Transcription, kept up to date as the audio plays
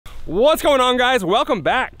What's going on, guys? Welcome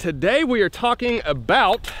back. Today we are talking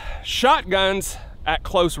about shotguns at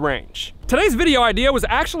close range. Today's video idea was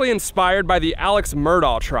actually inspired by the Alex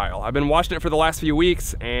Murdaugh trial. I've been watching it for the last few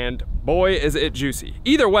weeks and boy is it juicy.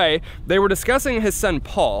 Either way, they were discussing his son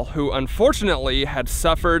Paul, who unfortunately had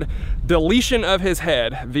suffered deletion of his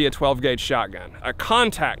head via 12-gauge shotgun, a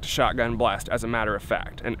contact shotgun blast as a matter of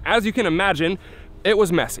fact. And as you can imagine, it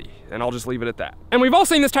was messy, and I'll just leave it at that. And we've all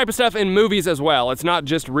seen this type of stuff in movies as well. It's not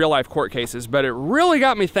just real life court cases, but it really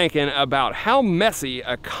got me thinking about how messy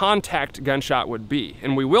a contact gunshot would be.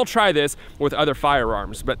 And we will try this with other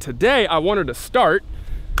firearms, but today I wanted to start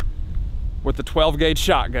with the 12-gauge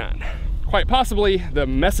shotgun. Quite possibly the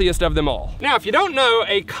messiest of them all. Now, if you don't know,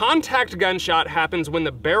 a contact gunshot happens when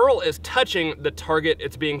the barrel is touching the target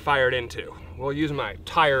it's being fired into. We'll use my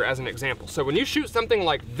tire as an example. So when you shoot something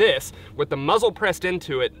like this with the muzzle pressed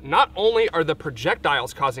into it, not only are the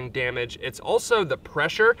projectiles causing damage, it's also the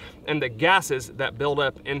pressure and the gases that build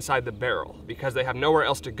up inside the barrel because they have nowhere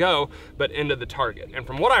else to go but into the target. And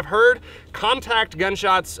from what I've heard, contact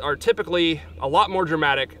gunshots are typically a lot more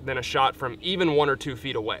dramatic than a shot from even 1 or 2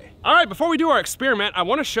 feet away. All right, before we do our experiment, I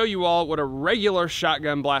want to show you all what a regular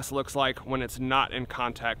shotgun blast looks like when it's not in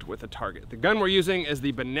contact with a target. The gun we're using is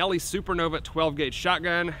the Benelli Supernova 12-gauge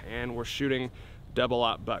shotgun, and we're shooting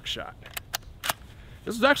double-aught buckshot.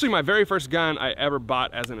 This was actually my very first gun I ever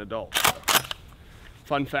bought as an adult.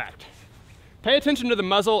 Fun fact. Pay attention to the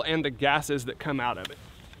muzzle and the gases that come out of it.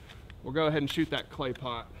 We'll go ahead and shoot that clay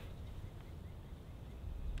pot.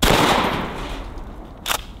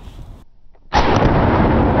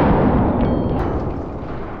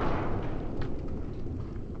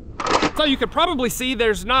 So you could probably see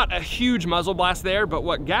there's not a huge muzzle blast there, but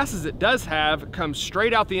what gases it does have come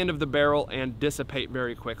straight out the end of the barrel and dissipate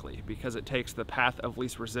very quickly because it takes the path of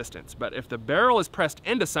least resistance. But if the barrel is pressed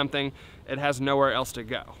into something, it has nowhere else to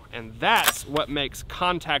go. And that's what makes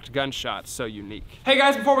contact gunshots so unique. Hey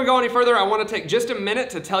guys, before we go any further, I want to take just a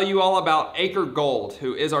minute to tell you all about Acre Gold,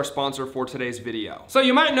 who is our sponsor for today's video. So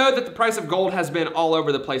you might know that the price of gold has been all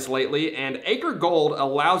over the place lately, and Acre Gold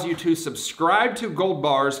allows you to subscribe to gold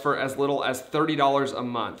bars for as little as $30 a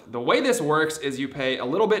month. The way this works is you pay a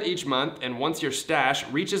little bit each month, and once your stash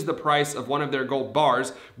reaches the price of one of their gold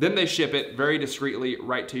bars, then they ship it very discreetly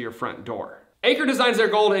right to your front door. Acre designs their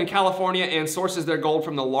gold in California and sources their gold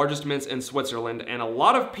from the largest mints in Switzerland, and a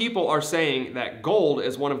lot of people are saying that gold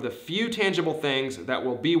is one of the few tangible things that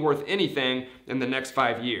will be worth anything in the next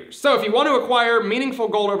 5 years. So if you want to acquire meaningful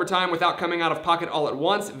gold over time without coming out of pocket all at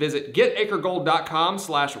once, visit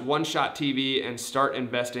getacregold.com/oneshottv and start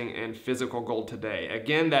investing in physical gold today.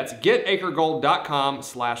 Again, that's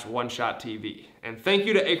getacregold.com/oneshottv. And thank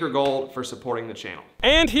you to Acre Gold for supporting the channel.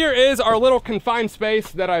 And here is our little confined space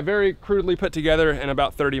that I very crudely put together in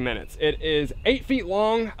about 30 minutes. It is 8 feet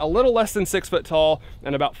long, a little less than 6 foot tall,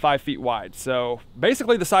 and about 5 feet wide. So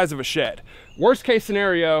basically the size of a shed. Worst case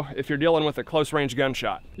scenario if you're dealing with a close range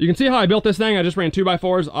gunshot. You can see how I built this thing. I just ran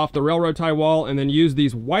 2x4s off the railroad tie wall and then used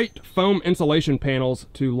these white foam insulation panels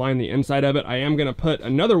to line the inside of it. I am gonna put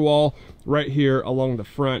another wall right here along the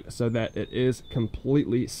front so that it is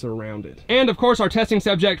completely surrounded. And of course, our testing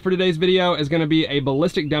subject for today's video is gonna be a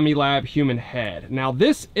ballistic dummy lab human head. Now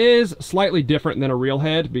this is slightly different than a real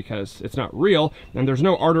head because it's not real and there's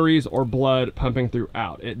no arteries or blood pumping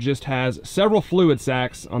throughout. It just has several fluid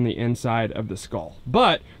sacs on the inside of the skull.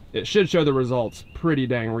 But it should show the results pretty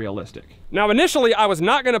dang realistic. Now initially I was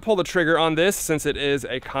not gonna pull the trigger on this since it is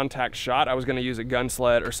a contact shot. I was gonna use a gun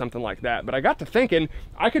sled or something like that, but I got to thinking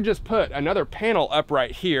I could just put another panel up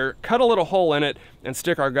right here, cut a little hole in it, and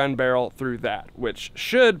stick our gun barrel through that, which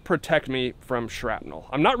should protect me from shrapnel.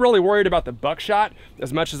 I'm not really worried about the buckshot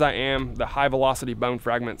as much as I am the high velocity bone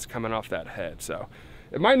fragments coming off that head. So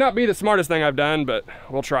it might not be the smartest thing I've done, but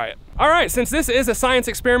we'll try it. All right, since this is a science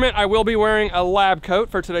experiment, I will be wearing a lab coat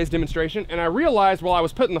for today's demonstration, and I realized while I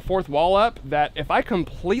was putting the 4th wall up that if I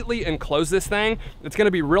completely enclose this thing, it's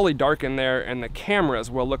gonna be really dark in there and the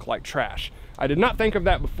cameras will look like trash. I did not think of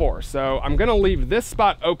that before, so I'm gonna leave this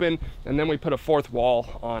spot open and then we put a 4th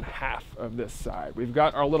wall on half of this side. We've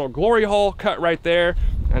got our little glory hole cut right there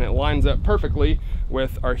and it lines up perfectly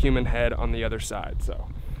with our human head on the other side. So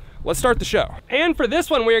let's start the show. And for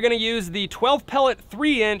this one, we are gonna use the 12 pellet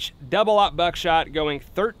 3-inch double-aught buckshot going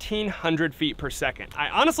 1,300 feet per second. I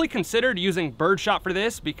honestly considered using birdshot for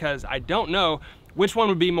this because I don't know which one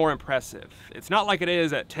would be more impressive. It's not like it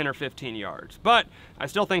is at 10 or 15 yards, but I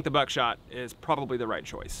still think the buckshot is probably the right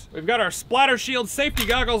choice. We've got our splatter shield safety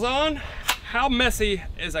goggles on. How messy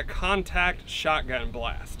is a contact shotgun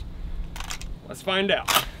blast? Let's find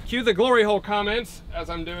out. Cue the glory hole comments as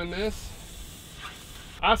I'm doing this.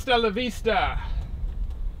 Hasta la vista,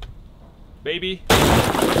 baby.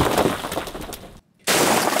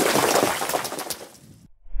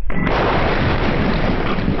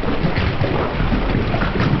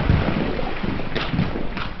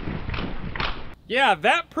 Yeah,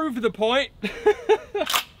 that proved the point.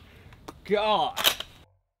 God.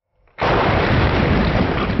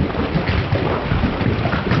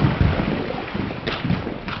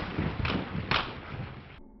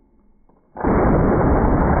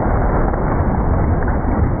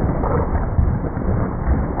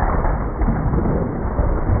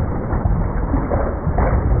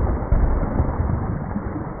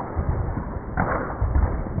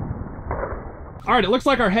 All right, it looks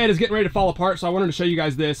like our head is getting ready to fall apart, so I wanted to show you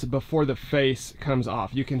guys this before the face comes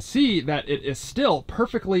off. You can see that it is still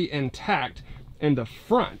perfectly intact in the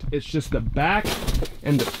front. It's just the back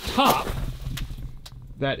and the top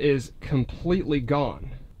that is completely gone.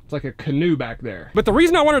 It's like a canoe back there. But the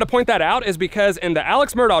reason I wanted to point that out is because in the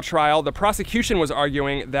Alex Murdaugh trial, the prosecution was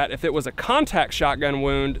arguing that if it was a contact shotgun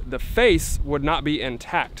wound, the face would not be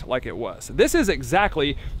intact like it was. This is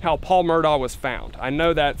exactly how Paul Murdaugh was found. I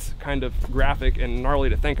know that's kind of graphic and gnarly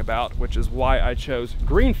to think about, which is why I chose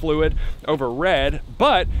green fluid over red,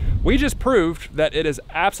 but we just proved that it is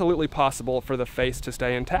absolutely possible for the face to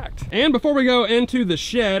stay intact. And before we go into the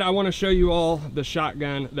shed, I want to show you all the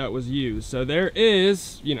shotgun that was used. So there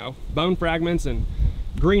is, you know, bone fragments and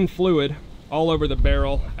green fluid all over the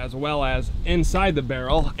barrel as well as inside the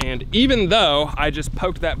barrel. And even though I just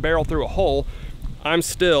poked that barrel through a hole, I'm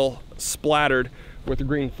still splattered with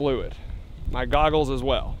green fluid. My goggles as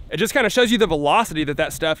well. It just kind of shows you the velocity that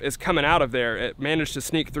that stuff is coming out of there. It managed to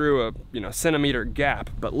sneak through a, you know, centimeter gap.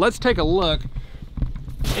 But let's take a look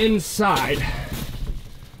inside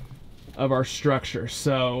of our structure.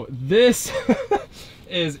 So this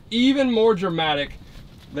is even more dramatic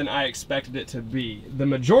than I expected it to be. The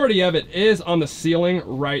majority of it is on the ceiling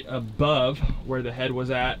right above where the head was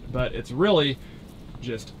at, but it's really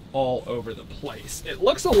just all over the place. It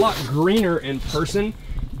looks a lot greener in person,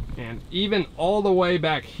 and even all the way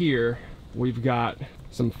back here, we've got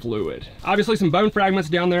some fluid. Obviously some bone fragments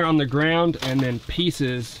down there on the ground, and then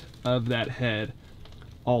pieces of that head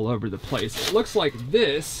all over the place. It looks like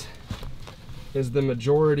this is the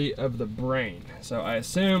majority of the brain. So I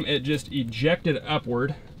assume it just ejected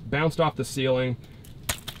upward, bounced off the ceiling,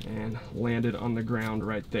 and landed on the ground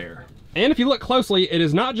right there. And if you look closely, it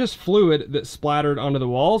is not just fluid that splattered onto the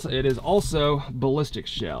walls, it is also ballistic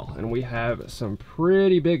shell. And we have some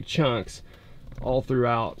pretty big chunks all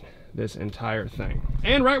throughout this entire thing.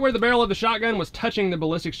 And right where the barrel of the shotgun was touching the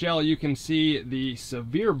ballistic shell, you can see the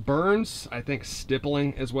severe burns. I think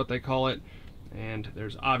stippling is what they call it. And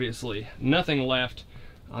there's obviously nothing left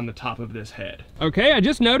on the top of this head. Okay, I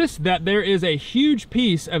just noticed that there is a huge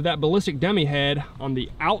piece of that ballistic dummy head on the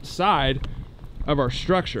outside of our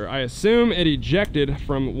structure. I assume it ejected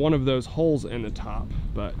from one of those holes in the top,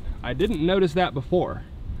 but I didn't notice that before.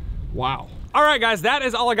 Wow. All right, guys, that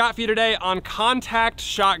is all I got for you today on contact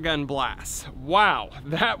shotgun blasts. Wow,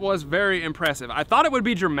 that was very impressive. I thought it would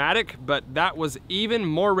be dramatic, but that was even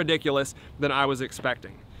more ridiculous than I was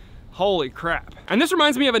expecting. Holy crap. And this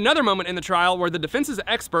reminds me of another moment in the trial where the defense's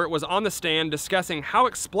expert was on the stand discussing how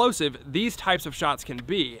explosive these types of shots can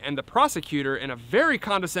be, and the prosecutor, in a very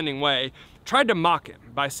condescending way, tried to mock him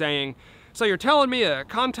by saying, "So you're telling me a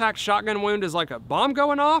contact shotgun wound is like a bomb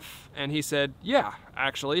going off?" And he said, "Yeah,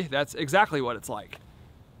 actually, that's exactly what it's like."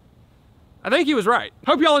 I think he was right.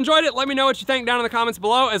 Hope y'all enjoyed it. Let me know what you think down in the comments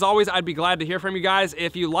below. As always, I'd be glad to hear from you guys.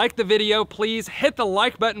 If you liked the video, please hit the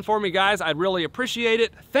like button for me, guys. I'd really appreciate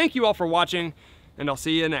it. Thank you all for watching, and I'll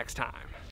see you next time.